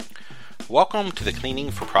Welcome to the Cleaning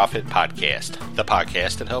for Profit podcast, the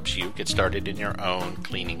podcast that helps you get started in your own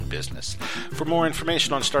cleaning business. For more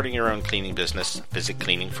information on starting your own cleaning business, visit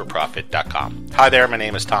cleaningforprofit.com. Hi there, my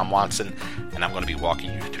name is Tom Watson, and I'm going to be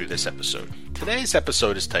walking you through this episode. Today's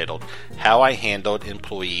episode is titled, How I Handled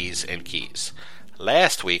Employees and Keys.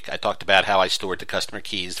 Last week, I talked about how I stored the customer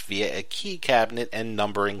keys via a key cabinet and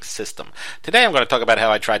numbering system. Today, I'm going to talk about how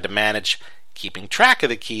I tried to manage keeping track of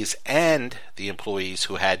the keys and the employees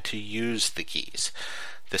who had to use the keys.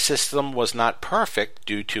 The system was not perfect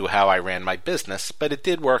due to how I ran my business, but it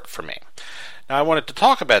did work for me. Now, I wanted to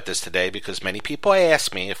talk about this today because many people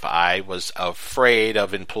asked me if I was afraid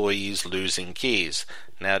of employees losing keys.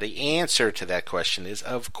 Now, the answer to that question is,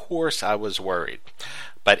 of course, I was worried.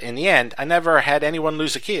 But in the end, I never had anyone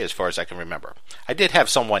lose a key as far as I can remember. I did have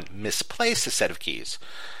someone misplace a set of keys,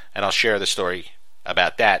 and I'll share the story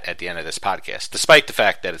about that at the end of this podcast, despite the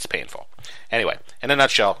fact that it's painful. Anyway, in a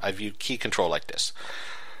nutshell, I view key control like this.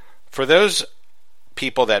 For those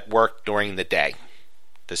people that work during the day,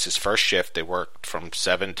 this is first shift, they worked from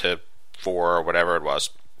 7 to 4 or whatever it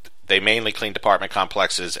was. They mainly cleaned apartment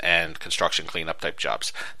complexes and construction cleanup type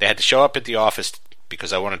jobs. They had to show up at the office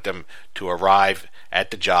because I wanted them to arrive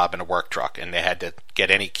at the job in a work truck, and they had to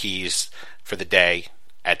get any keys for the day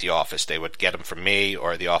at the office. They would get them from me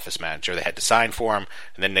or the office manager. They had to sign for them,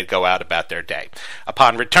 and then they'd go out about their day.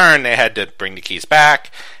 Upon return, they had to bring the keys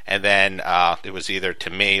back, and then it was either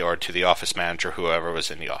to me or to the office manager, whoever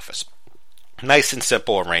was in the office. Nice and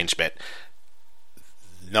simple arrangement.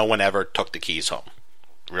 No one ever took the keys home.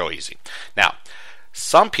 Real easy. Now,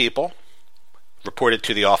 some people reported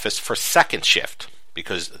to the office for second shift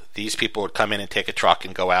because these people would come in and take a truck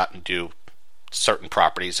and go out and do certain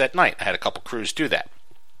properties at night. I had a couple crews do that.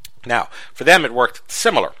 Now, for them it worked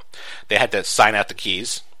similar. They had to sign out the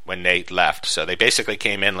keys when they left. So they basically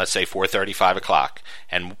came in, let's say 4:30, 5 o'clock,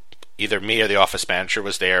 and either me or the office manager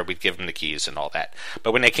was there. We'd give them the keys and all that.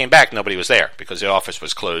 But when they came back, nobody was there because the office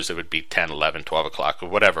was closed. It would be 10, 11, 12 o'clock or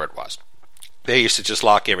whatever it was. They used to just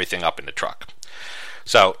lock everything up in the truck.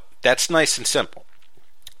 So that's nice and simple.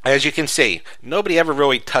 As you can see, nobody ever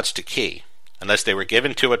really touched a key unless they were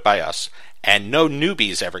given to it by us, and no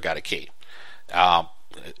newbies ever got a key.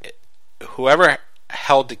 Whoever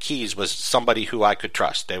held the keys was somebody who I could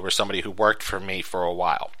trust. They were somebody who worked for me for a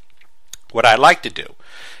while. What I like to do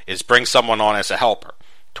is bring someone on as a helper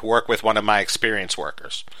to work with one of my experienced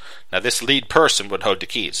workers. Now, this lead person would hold the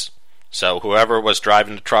keys. So whoever was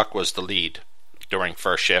driving the truck was the lead during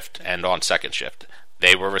first shift and on second shift.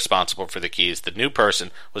 They were responsible for the keys. The new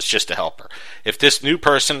person was just a helper. If this new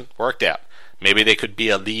person worked out, maybe they could be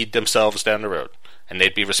a lead themselves down the road, and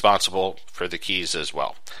they'd be responsible for the keys as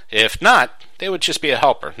well. If not, they would just be a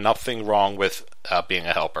helper. Nothing wrong with being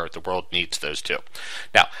a helper. The world needs those too.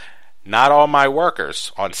 Now, not all my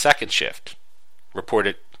workers on second shift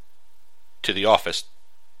reported to the office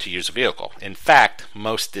to use a vehicle. In fact,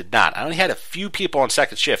 most did not. I only had a few people on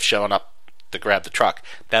second shift showing up to grab the truck.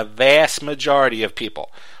 The vast majority of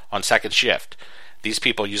people on second shift, these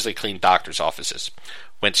people usually clean doctors' offices,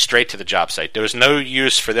 went straight to the job site. There was no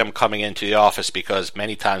use for them coming into the office because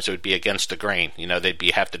many times it would be against the grain. You know, they'd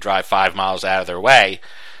have to drive 5 miles out of their way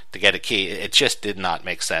to get a key. It just did not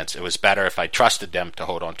make sense. It was better if I trusted them to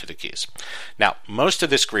hold on to the keys. Now, most of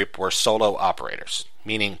this group were solo operators,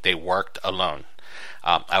 meaning they worked alone.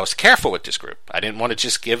 I was careful with this group. I didn't want to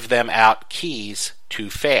just give them out keys too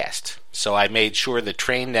fast. So I made sure to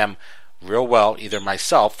train them real well, either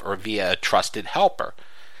myself or via a trusted helper,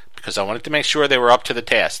 because I wanted to make sure they were up to the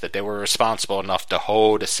task, that they were responsible enough to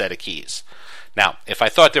hold a set of keys. Now, if I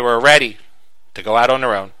thought they were ready to go out on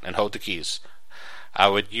their own and hold the keys, I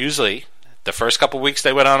would usually, the first couple of weeks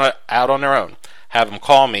they went out on their own, have them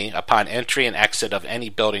call me upon entry and exit of any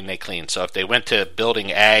building they cleaned. So if they went to building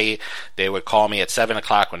A, they would call me at 7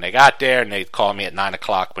 o'clock when they got there, and they'd call me at 9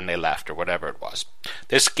 o'clock when they left, or whatever it was.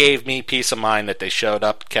 This gave me peace of mind that they showed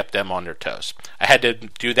up, kept them on their toes. I had to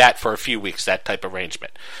do that for a few weeks, that type of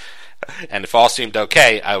arrangement. And if all seemed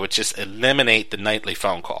okay, I would just eliminate the nightly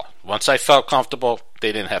phone call. Once I felt comfortable,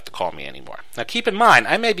 they didn't have to call me anymore. Now keep in mind,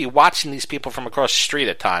 I may be watching these people from across the street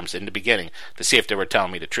at times in the beginning to see if they were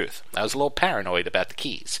telling me the truth. I was a little paranoid about the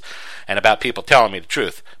keys and about people telling me the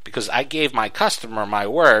truth because I gave my customer my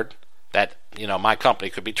word that, you know, my company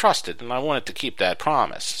could be trusted, and I wanted to keep that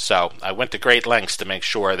promise. So I went to great lengths to make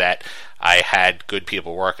sure that I had good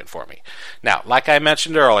people working for me. Now, like I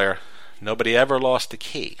mentioned earlier, nobody ever lost a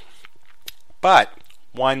key. But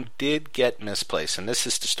one did get misplaced, and this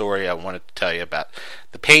is the story I wanted to tell you about,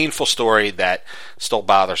 the painful story that still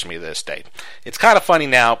bothers me to this day. It's kind of funny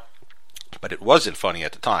now But it wasn't funny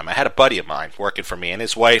at the time. I had a buddy of mine working for me, and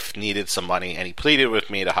his wife needed some money, and he pleaded with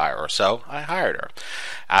me to hire her. So I hired her.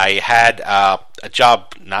 I had a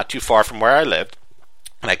job not too far from where I lived,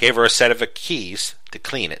 and I gave her a set of keys to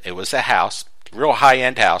clean it. It was a house, real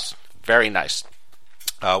high-end house, very nice.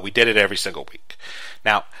 We did it every single week.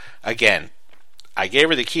 Now, again, I gave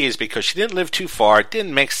her the keys because she didn't live too far. It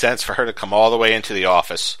didn't make sense for her to come all the way into the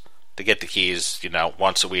office to get the keys,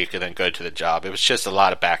 once a week and then go to the job. It was just a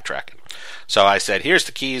lot of backtracking. So I said, here's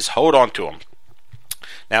the keys, hold on to them.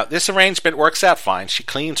 Now, this arrangement works out fine. She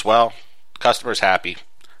cleans well, customer's happy.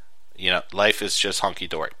 Life is just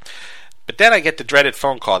hunky-dory. But then I get the dreaded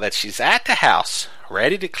phone call that she's at the house,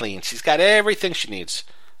 ready to clean. She's got everything she needs,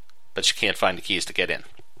 but she can't find the keys to get in.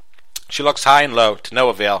 She looks high and low, to no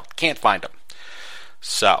avail, can't find them.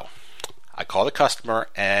 So I call the customer,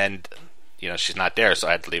 and she's not there, so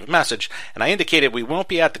I had to leave a message. And I indicated we won't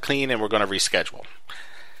be out to clean and we're going to reschedule.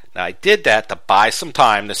 Now, I did that to buy some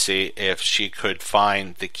time to see if she could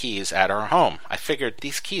find the keys at her home. I figured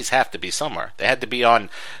these keys have to be somewhere. They had to be on,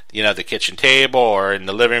 the kitchen table or in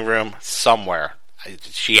the living room, somewhere.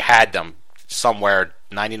 She had them somewhere,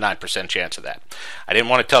 99% chance of that. I didn't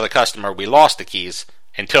want to tell the customer we lost the keys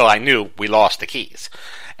until I knew we lost the keys.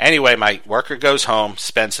 Anyway, my worker goes home,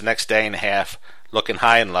 spends the next day and a half looking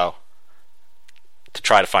high and low to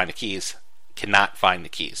try to find the keys, cannot find the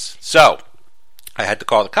keys. So I had to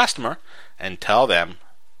call the customer and tell them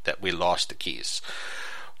that we lost the keys.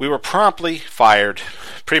 We were promptly fired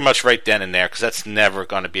pretty much right then and there, because that's never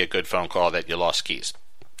going to be a good phone call that you lost keys.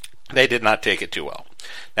 They did not take it too well.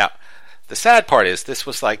 Now, the sad part is this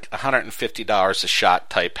was like $150 a shot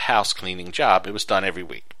type house cleaning job. It was done every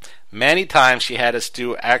week. Many times she had us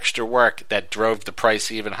do extra work that drove the price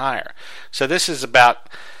even higher. So this is about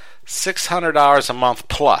 $600 a month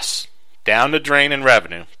plus down the drain in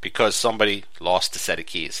revenue because somebody lost a set of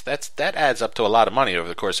keys. That adds up to a lot of money over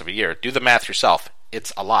the course of a year. Do the math yourself.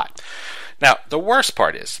 It's a lot. Now, the worst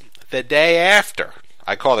part is the day after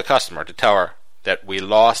I call the customer to tell her that we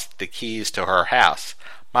lost the keys to her house,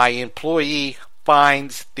 my employee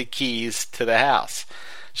finds the keys to the house.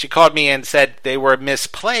 She called me and said they were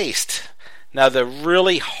misplaced. Now, the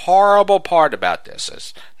really horrible part about this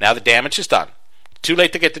is now the damage is done. Too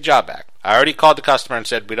late to get the job back. I already called the customer and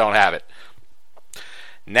said we don't have it.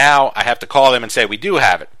 Now I have to call them and say we do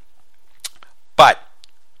have it. But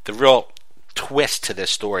the real twist to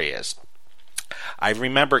this story is I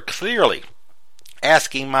remember clearly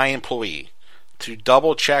asking my employee to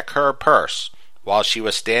double check her purse while she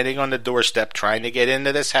was standing on the doorstep trying to get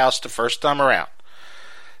into this house the first time around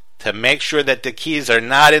to make sure that the keys are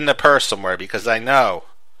not in the purse somewhere, because I know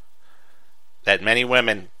that many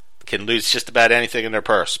women can lose just about anything in their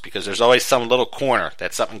purse because there's always some little corner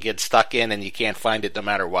that something gets stuck in and you can't find it no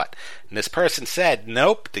matter what. And this person said,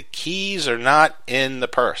 nope, the keys are not in the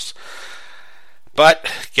purse.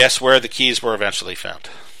 But guess where the keys were eventually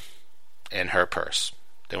found? In her purse.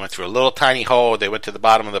 They went through a little tiny hole, they went to the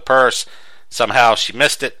bottom of the purse, somehow she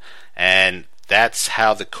missed it, and that's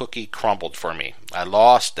how the cookie crumbled for me. I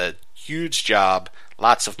lost a huge job,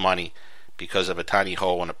 lots of money, because of a tiny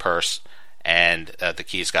hole in a purse, and the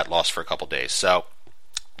keys got lost for a couple days. So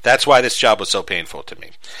that's why this job was so painful to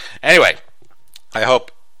me. Anyway, I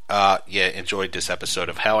hope you enjoyed this episode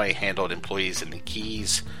of how I handled employees and the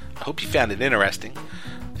keys. I hope you found it interesting,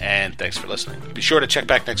 and thanks for listening. Be sure to check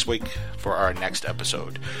back next week for our next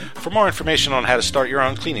episode. For more information on how to start your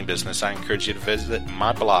own cleaning business, I encourage you to visit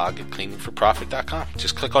my blog at cleaningforprofit.com.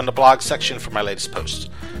 Just click on the blog section for my latest posts.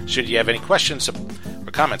 Should you have any questions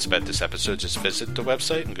or comments about this episode, just visit the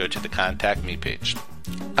website and go to the Contact Me page.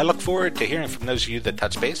 I look forward to hearing from those of you that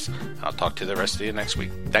touch base, and I'll talk to the rest of you next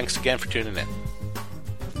week. Thanks again for tuning in.